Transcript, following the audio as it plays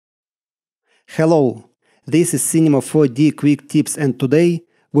Hello, this is Cinema 4D Quick Tips, and today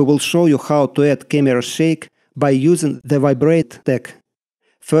we will show you how to add camera shake by using the Vibrate tag.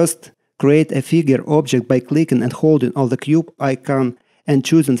 First, create a figure object by clicking and holding on the cube icon and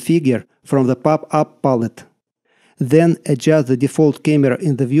choosing figure from the pop-up palette. Then adjust the default camera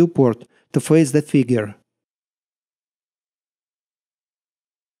in the viewport to face the figure.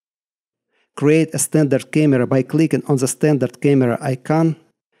 Create a standard camera by clicking on the standard camera icon.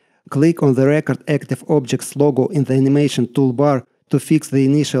 Click on the Record Active Objects logo in the animation toolbar to fix the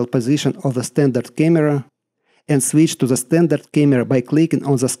initial position of the standard camera, and switch to the standard camera by clicking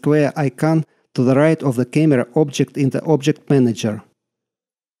on the square icon to the right of the camera object in the Object Manager.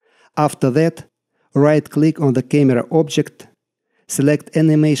 After that, right-click on the camera object, select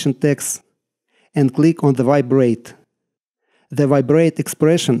Animation Text, and click on the Vibrate. The Vibrate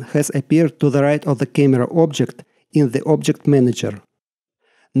expression has appeared to the right of the camera object in the Object Manager.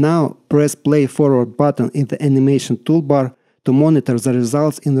 Now press Play Forward button in the Animation toolbar to monitor the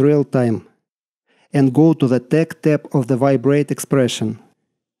results in real time, and go to the Tag tab of the Vibrate expression.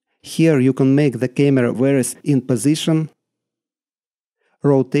 Here you can make the camera vary in position,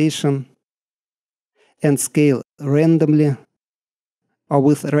 rotation, and scale randomly or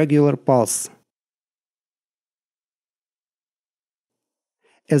with regular pulse.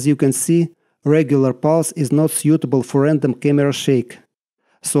 As you can see, regular pulse is not suitable for random camera shake,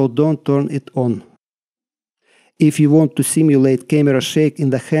 so don't turn it on. If you want to simulate camera shake in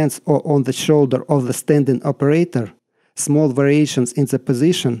the hands or on the shoulder of the standing operator, small variations in the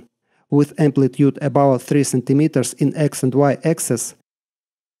position, with amplitude about 3 cm in X and Y axis,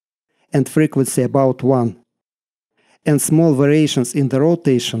 and frequency about 1, and small variations in the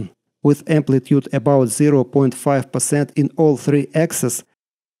rotation, with amplitude about 0.5% in all 3 axes,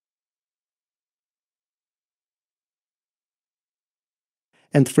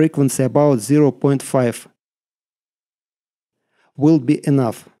 and frequency about 0.5, will be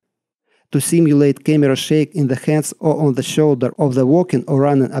enough. To simulate camera shake in the hands or on the shoulder of the walking or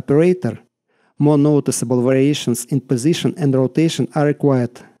running operator, more noticeable variations in position and rotation are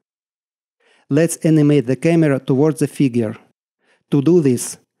required. Let's animate the camera towards the figure. To do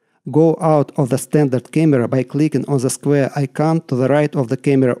this, go out of the standard camera by clicking on the square icon to the right of the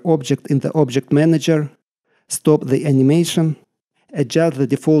camera object in the Object Manager, stop the animation, adjust the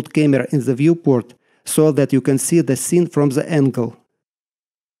default camera in the viewport so that you can see the scene from the angle.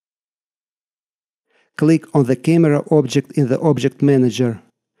 Click on the camera object in the Object Manager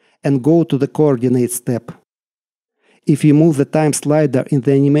and go to the Coordinates tab. If you move the time slider in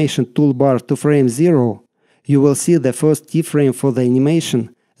the animation toolbar to frame 0, you will see the first keyframe for the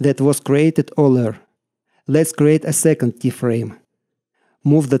animation that was created earlier. Let's create a second keyframe.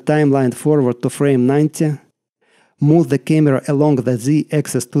 Move the timeline forward to frame 90. Move the camera along the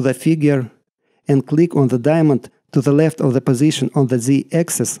Z-axis to the figure, and click on the diamond to the left of the position on the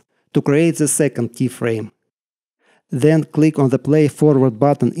Z-axis to create the second keyframe. Then click on the Play Forward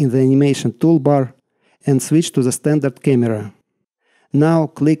button in the animation toolbar and switch to the standard camera. Now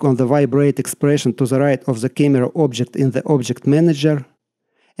click on the Vibrate expression to the right of the camera object in the Object Manager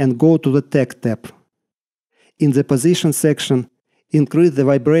and go to the Tag tab. In the Position section, increase the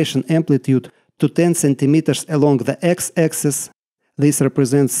vibration amplitude to 10 cm along the X-axis, this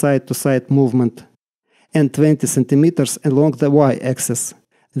represents side-to-side movement, and 20 cm along the Y-axis,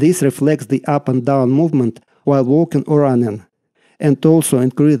 this reflects the up and down movement while walking or running, and also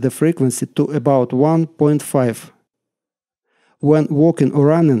increase the frequency to about 1.5. When walking or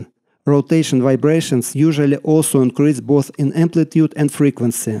running, rotation vibrations usually also increase both in amplitude and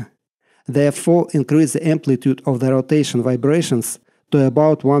frequency. Therefore, increase the amplitude of the rotation vibrations to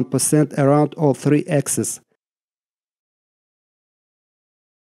about 1% around all 3 axes,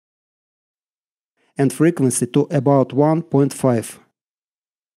 and frequency to about 1.5.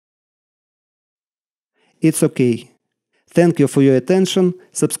 It's okay. Thank you for your attention,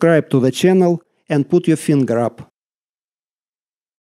 subscribe to the channel and put your finger up.